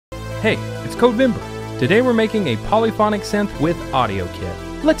Hey, it's Codevember. Today we're making a polyphonic synth with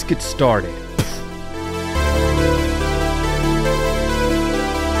AudioKit. Let's get started.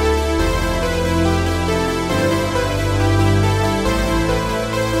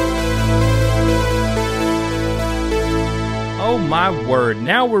 Oh my word,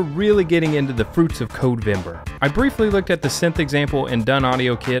 now we're really getting into the fruits of Codevember. I briefly looked at the synth example in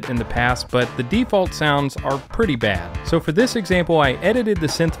DunneAudioKit in the past, but the default sounds are pretty bad. So for this example, I edited the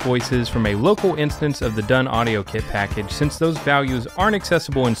synth voices from a local instance of the DunneAudioKit package since those values aren't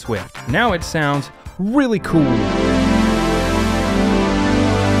accessible in Swift. Now it sounds really cool.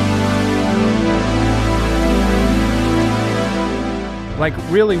 Like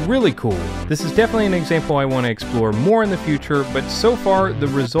really cool. This is definitely an example I want to explore more in the future, but so far the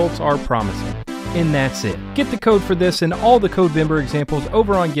results are promising. And that's it. Get the code for this and all the Codevember examples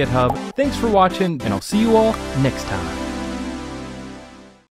over on GitHub. Thanks for watching, and I'll see you all next time.